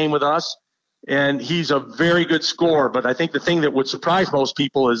State, came with us. And he's a very good scorer, but I think the thing that would surprise most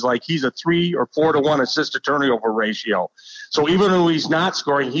people is he's a 3 or 4 to 1 assist to turnover ratio. So even though he's not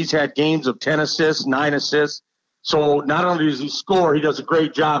scoring, he's had games of 10 assists, 9 assists. So not only does he score, he does a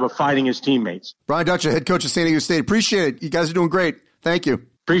great job of finding his teammates. Brian Dutcher, head coach of San Diego State. Appreciate it. You guys are doing great. Thank you.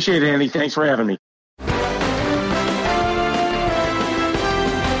 Appreciate it, Andy. Thanks for having me.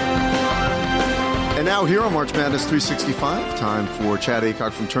 And now Now here on March Madness 365, time for Chad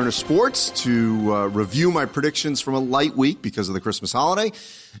Aycock from Turner Sports to review my predictions from a light week because of the Christmas holiday,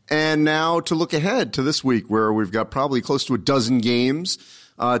 and now to look ahead to this week where we've got probably close to a dozen games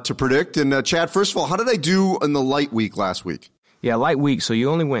to predict. And Chad, first of all, how did I do in the light week last week? Yeah, light week, so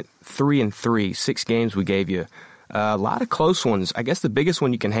you only went 3-3, 6 games we gave you. A lot of close ones. I guess the biggest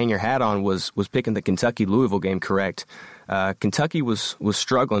one you can hang your hat on was picking the Kentucky-Louisville game correct. Kentucky was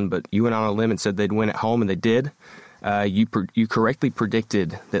struggling, but you went on a limb and said they'd win at home, and they did. You correctly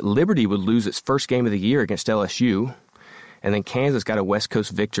predicted that Liberty would lose its first game of the year against LSU, and then Kansas got a West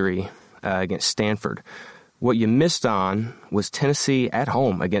Coast victory against Stanford. What you missed on was Tennessee at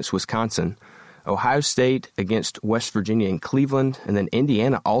home against Wisconsin, Ohio State against West Virginia and Cleveland, and then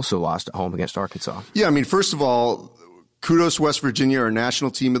Indiana also lost at home against Arkansas. Yeah, I mean, first of all, kudos to West Virginia, our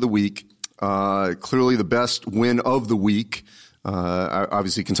national team of the week. Clearly the best win of the week.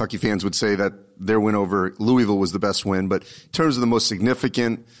 Obviously, Kentucky fans would say that their win over Louisville was the best win, but in terms of the most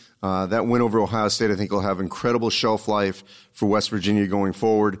significant, that win over Ohio State, I think, will have incredible shelf life for West Virginia going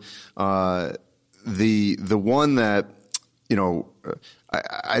forward. The one that,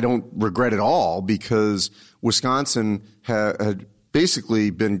 I don't regret at all, because Wisconsin had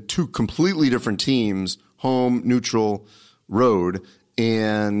basically been two completely different teams, home, neutral, road,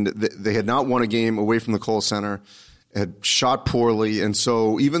 and they had not won a game away from the Kohl Center, had shot poorly. And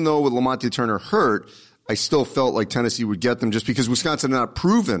so even though with Lamonte Turner hurt, I still felt like Tennessee would get them just because Wisconsin had not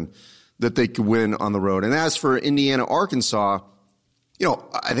proven that they could win on the road. And as for Indiana, Arkansas,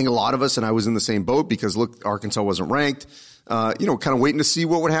 I think a lot of us, and I was in the same boat because, look, Arkansas wasn't ranked, kind of waiting to see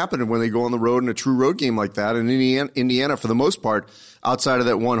what would happen when they go on the road in a true road game like that. And Indiana, for the most part, outside of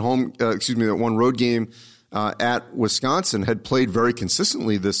that one road game at Wisconsin, had played very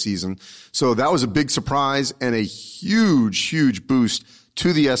consistently this season. So that was a big surprise and a huge, huge boost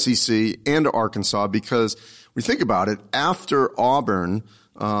to the SEC and to Arkansas, because when you think about it, after Auburn,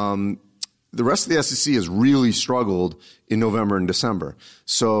 the rest of the SEC has really struggled in November and December.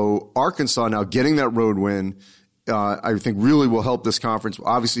 So Arkansas now getting that road win, I think really will help this conference,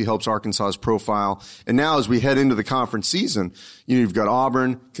 obviously helps Arkansas's profile. And now as we head into the conference season, you've got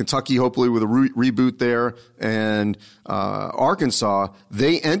Auburn, Kentucky hopefully with a reboot there, and Arkansas.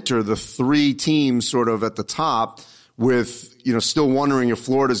 They enter the three teams sort of at the top with, still wondering if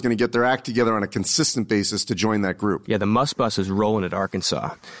Florida's going to get their act together on a consistent basis to join that group. Yeah, the Must Bus is rolling at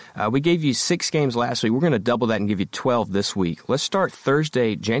Arkansas. We gave you 6 games last week. We're going to double that and give you 12 this week. Let's start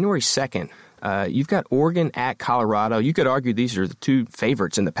Thursday, January 2nd. You've got Oregon at Colorado. You could argue these are the two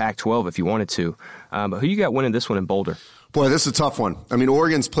favorites in the Pac-12 if you wanted to. But who you got winning this one in Boulder? Boy, this is a tough one. I mean,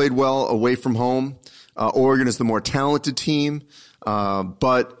 Oregon's played well away from home. Oregon is the more talented team.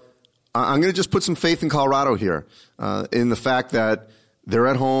 But I'm going to just put some faith in Colorado here in the fact that they're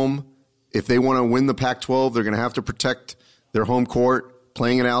at home. If they want to win the Pac-12, they're going to have to protect their home court,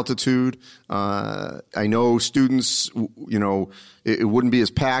 playing at altitude. I know students, it wouldn't be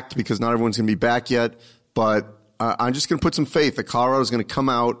as packed because not everyone's going to be back yet, but I'm just going to put some faith that Colorado's going to come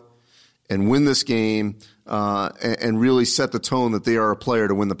out and win this game and really set the tone that they are a player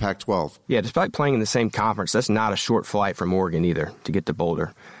to win the Pac-12. Yeah, despite playing in the same conference, that's not a short flight from Oregon either to get to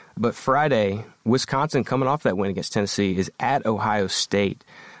Boulder. But Friday, Wisconsin, coming off that win against Tennessee, is at Ohio State.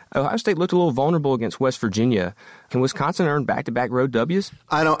 Ohio State looked a little vulnerable against West Virginia. Can Wisconsin earn back-to-back road W's?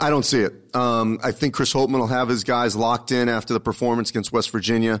 I don't see it. I think Chris Holtmann will have his guys locked in after the performance against West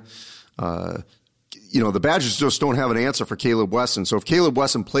Virginia. The Badgers just don't have an answer for Caleb Wesson. So if Caleb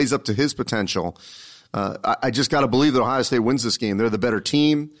Wesson plays up to his potential, I just got to believe that Ohio State wins this game. They're the better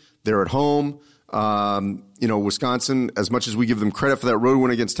team. They're at home. Wisconsin, as much as we give them credit for that road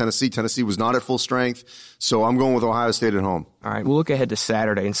win against Tennessee, Tennessee was not at full strength. So I'm going with Ohio State at home. All right, we'll look ahead to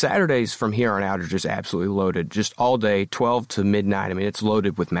Saturday. And Saturdays from here on out are just absolutely loaded. Just all day, 12 to midnight. I mean, it's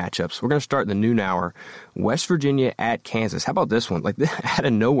loaded with matchups. We're going to start in the noon hour. West Virginia at Kansas. How about this one? Like, out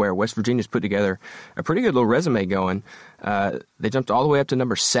of nowhere, West Virginia's put together a pretty good little resume going. They jumped all the way up to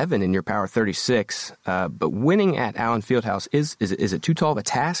number 7 in your Power 36. But winning at Allen Fieldhouse, is it too tall of a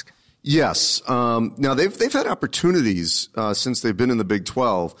task? Yes. Now they've had opportunities since they've been in the Big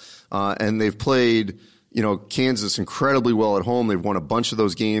 12, and they've played Kansas incredibly well at home. They've won a bunch of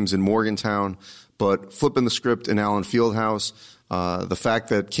those games in Morgantown, but flipping the script in Allen Fieldhouse, the fact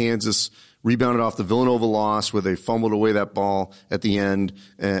that Kansas rebounded off the Villanova loss where they fumbled away that ball at the end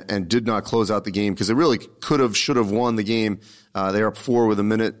and did not close out the game because they really should have won the game. They were up 4 with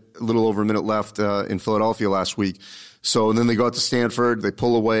a little over a minute left in Philadelphia last week. So, and then they go out to Stanford, they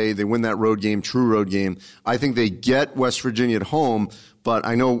pull away, they win that road game, true road game. I think they get West Virginia at home, but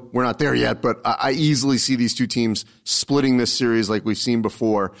I know we're not there yet, but I easily see these two teams splitting this series like we've seen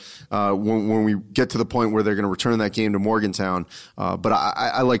before when we get to the point where they're going to return that game to Morgantown. But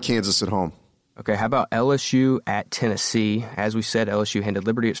I like Kansas at home. Okay, how about LSU at Tennessee? As we said, LSU handed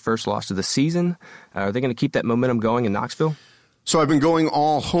Liberty its first loss of the season. Are they going to keep that momentum going in Knoxville? So I've been going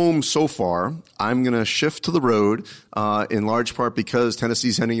all home so far. I'm going to shift to the road in large part because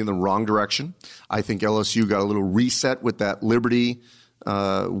Tennessee's heading in the wrong direction. I think LSU got a little reset with that Liberty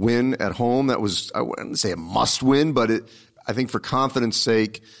win at home. That was, I wouldn't say a must win, but I think for confidence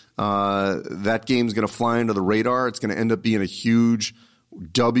sake, that game's going to fly under the radar. It's going to end up being a huge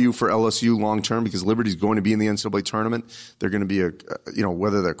W for LSU long term because Liberty's going to be in the NCAA tournament. They're going to be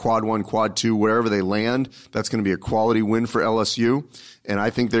whether they're quad 1, quad 2, wherever they land, that's going to be a quality win for LSU. And I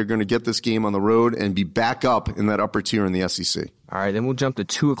think they're going to get this game on the road and be back up in that upper tier in the SEC. All right, then we'll jump to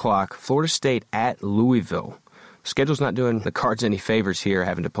 2 o'clock. Florida State at Louisville. Schedule's not doing the Cards any favors here,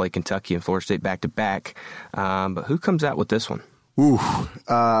 having to play Kentucky and Florida State back to back. But who comes out with this one?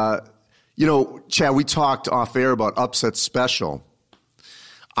 Chad, we talked off air about upset special.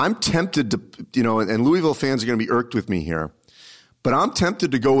 I'm tempted to, and Louisville fans are going to be irked with me here, but I'm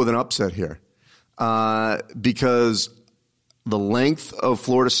tempted to go with an upset here because the length of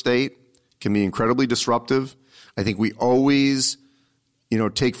Florida State can be incredibly disruptive. I think we always,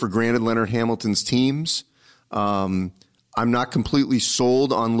 take for granted Leonard Hamilton's teams. I'm not completely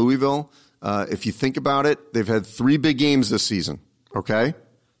sold on Louisville. If you think about it, they've had 3 big games this season, okay?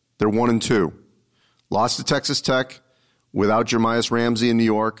 They're 1-2. Lost to Texas Tech without Jermias Ramsey in New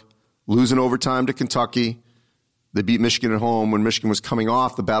York, losing overtime to Kentucky. They beat Michigan at home when Michigan was coming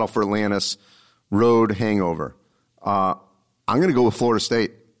off the battle for Atlantis. Road hangover. I'm going to go with Florida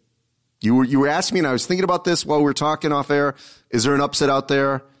State. You were asking me, and I was thinking about this while we were talking off air. Is there an upset out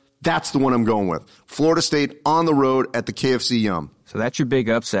there? That's the one I'm going with. Florida State on the road at the KFC Yum. So that's your big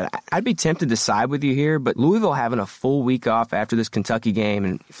upset. I'd be tempted to side with you here, but Louisville having a full week off after this Kentucky game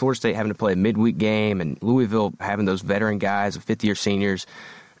and Florida State having to play a midweek game and Louisville having those veteran guys, fifth-year seniors,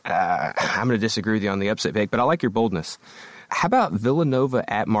 I'm going to disagree with you on the upset pick, but I like your boldness. How about Villanova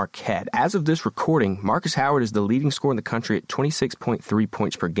at Marquette? As of this recording, Marcus Howard is the leading scorer in the country at 26.3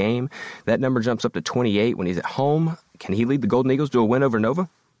 points per game. That number jumps up to 28 when he's at home. Can he lead the Golden Eagles to a win over Nova?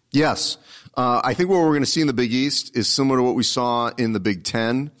 Yes. I think what we're going to see in the Big East is similar to what we saw in the Big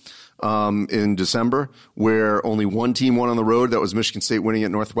Ten in December, where only one team won on the road. That was Michigan State winning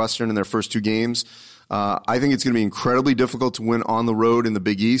at Northwestern in their first 2 games. I think it's going to be incredibly difficult to win on the road in the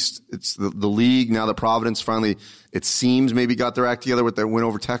Big East. It's the league, now that Providence finally, it seems, maybe got their act together with that win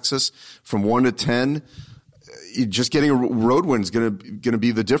over Texas. From 1 to 10, just getting a road win is going to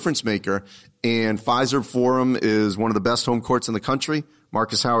be the difference maker. And Fiserv Forum is one of the best home courts in the country.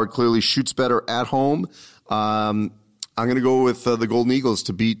 Marcus Howard clearly shoots better at home. I'm going to go with the Golden Eagles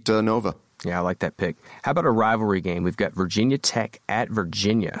to beat Nova. Yeah, I like that pick. How about a rivalry game? We've got Virginia Tech at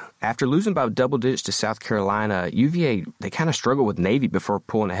Virginia. After losing by double digits to South Carolina, UVA, they kind of struggled with Navy before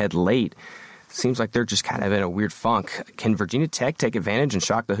pulling ahead late. Seems like they're just kind of in a weird funk. Can Virginia Tech take advantage and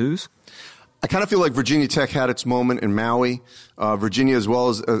shock the Hoos? I kind of feel like Virginia Tech had its moment in Maui. Virginia, as well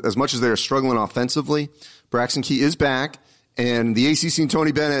as much as they're struggling offensively, Braxton Key is back. And the ACC and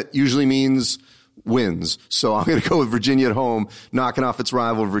Tony Bennett usually means wins. So I'm going to go with Virginia at home, knocking off its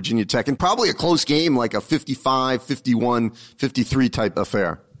rival, Virginia Tech, and probably a close game, like a 55, 51, 53 type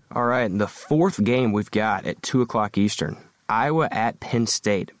affair. All right, the 4th game we've got at 2 o'clock Eastern, Iowa at Penn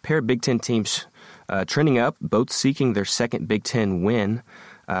State. A pair of Big Ten teams trending up, both seeking their second Big Ten win.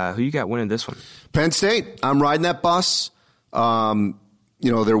 Who you got winning this one? Penn State. I'm riding that bus.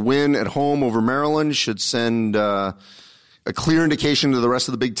 Their win at home over Maryland should send a clear indication to the rest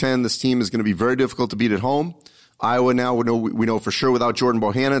of the Big Ten. This team is going to be very difficult to beat at home. Iowa now, we know for sure without Jordan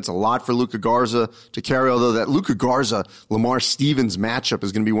Bohannon, it's a lot for Luka Garza to carry, although that Luka Garza-Lamar Stevens matchup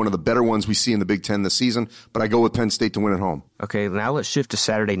is going to be one of the better ones we see in the Big Ten this season, but I go with Penn State to win at home. Okay, now let's shift to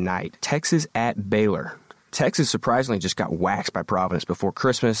Saturday night. Texas at Baylor. Texas surprisingly just got waxed by Providence before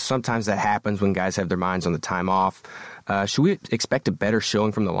Christmas. Sometimes that happens when guys have their minds on the time off. Should we expect a better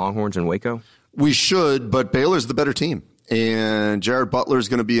showing from the Longhorns in Waco? We should, but Baylor's the better team. And Jared Butler is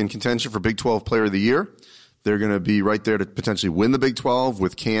going to be in contention for Big 12 Player of the Year. They're going to be right there to potentially win the Big 12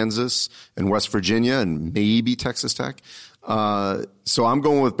 with Kansas and West Virginia and maybe Texas Tech. So I'm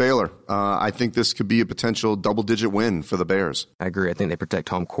going with Baylor. I think this could be a potential double-digit win for the Bears. I agree. I think they protect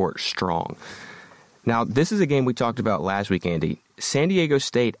home court strong. Now, this is a game we talked about last week, Andy. San Diego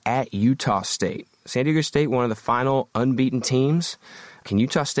State at Utah State. San Diego State, one of the final unbeaten teams. Can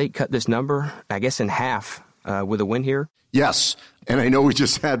Utah State cut this number, I guess, in half with a win here? Yes. And I know we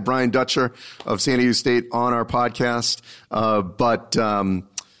just had Brian Dutcher of San Diego State on our podcast, but the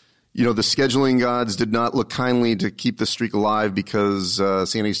scheduling gods did not look kindly to keep the streak alive because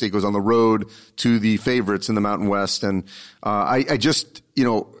San Diego State goes on the road to the favorites in the Mountain West. And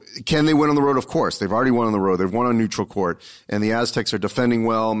can they win on the road? Of course. They've already won on the road. They've won on neutral court. And the Aztecs are defending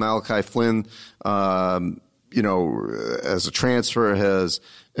well. Malachi Flynn, as a transfer, has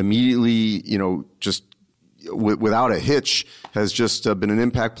immediately, just without a hitch, has just been an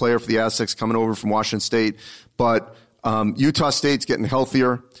impact player for the Aztecs coming over from Washington State. But Utah State's getting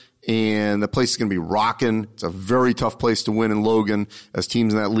healthier, and the place is going to be rocking. It's a very tough place to win in Logan, as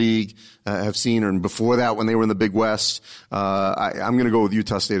teams in that league have seen, and before that when they were in the Big West. I'm going to go with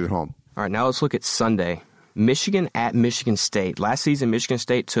Utah State at home. All right, now let's look at Sunday. Michigan at Michigan State. Last season, Michigan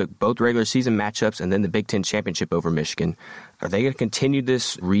State took both regular season matchups and then the Big Ten championship over Michigan. Are they going to continue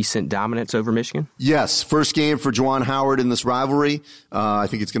this recent dominance over Michigan? Yes. First game for Juwan Howard in this rivalry. I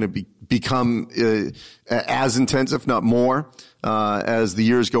think it's going to become as intense, if not more, as the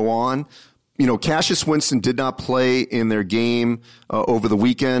years go on. Cassius Winston did not play in their game over the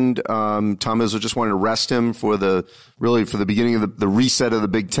weekend. Tom Izzo just wanted to rest him for the beginning of the reset of the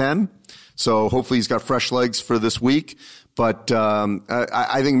Big Ten. So hopefully he's got fresh legs for this week. But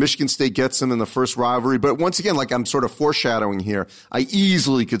I think Michigan State gets them in the first rivalry. But once again, like I'm sort of foreshadowing here, I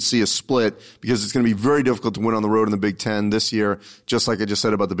easily could see a split because it's going to be very difficult to win on the road in the Big Ten this year, just like I just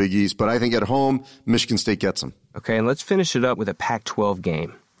said about the Big East. But I think at home, Michigan State gets them. Okay, and let's finish it up with a Pac-12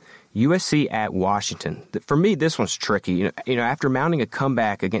 game. USC at Washington. For me, this one's tricky. After mounting a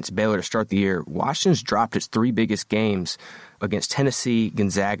comeback against Baylor to start the year, Washington's dropped its three biggest games against Tennessee,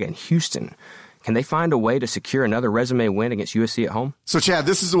 Gonzaga, and Houston. Can they find a way to secure another resume win against USC at home? So, Chad,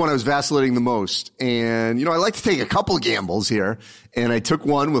 this is the one I was vacillating the most. And, I like to take a couple of gambles here. And I took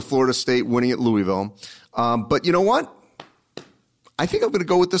one with Florida State winning at Louisville. But you know what? I think I'm going to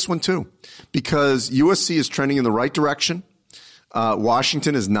go with this one, too. Because USC is trending in the right direction.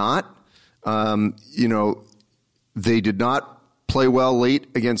 Washington is not. They did not play well late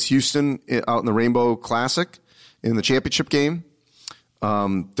against Houston out in the Rainbow Classic in the championship game.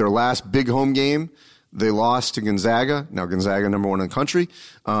 Their last big home game, they lost to Gonzaga. Now Gonzaga number one in the country.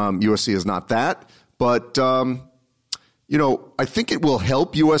 USC is not that. But, I think it will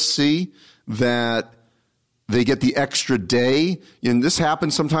help USC that they get the extra day. And this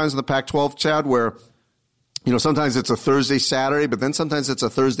happens sometimes in the Pac-12, Chad, where sometimes it's a Thursday, Saturday, but then sometimes it's a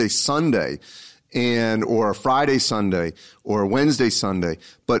Thursday, Sunday, or a Friday, Sunday, or a Wednesday, Sunday.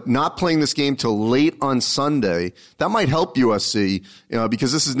 But not playing this game till late on Sunday, that might help USC,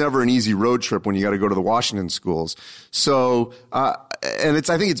 because this is never an easy road trip when you got to go to the Washington schools. So, I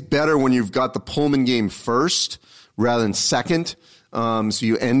think it's better when you've got the Pullman game first rather than second. So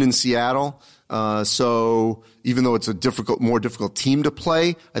you end in Seattle. So even though it's a more difficult team to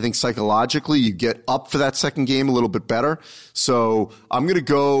play, I think psychologically you get up for that second game a little bit better. So I'm going to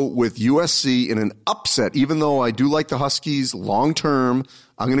go with USC in an upset. Even though I do like the Huskies long term,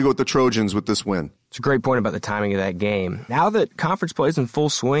 I'm going to go with the Trojans with this win. It's a great point about the timing of that game. Now that conference play is in full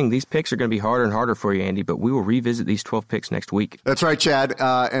swing, these picks are going to be harder and harder for you, Andy, but we will revisit these 12 picks next week. That's right, Chad.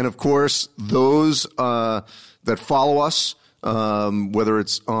 And of course, those that follow us, whether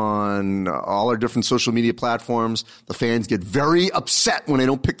it's on all our different social media platforms, the fans get very upset when I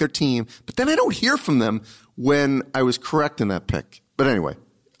don't pick their team, but then I don't hear from them when I was correct in that pick. But anyway,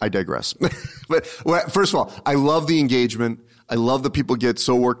 I digress. But first of all, I love the engagement. I love that people get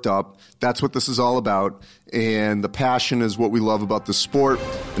so worked up. That's what this is all about. And the passion is what we love about the sport,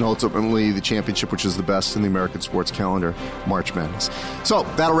 and ultimately the championship, which is the best in the American sports calendar, March Madness. So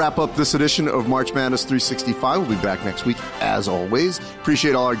that'll wrap up this edition of March Madness 365. We'll be back next week, as always.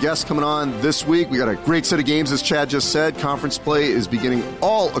 Appreciate all our guests coming on this week. We got a great set of games, as Chad just said. Conference play is beginning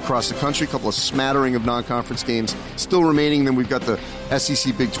all across the country. A couple of smattering of non-conference games still remaining. Then we've got the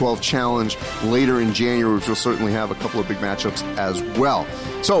SEC Big 12 Challenge later in January, which will certainly have a couple of big matchups as well.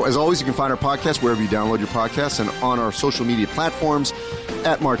 So, as always, you can find our podcast wherever you download your podcasts and on our social media platforms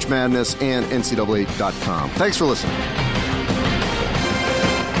at March Madness and NCAA.com. Thanks for listening.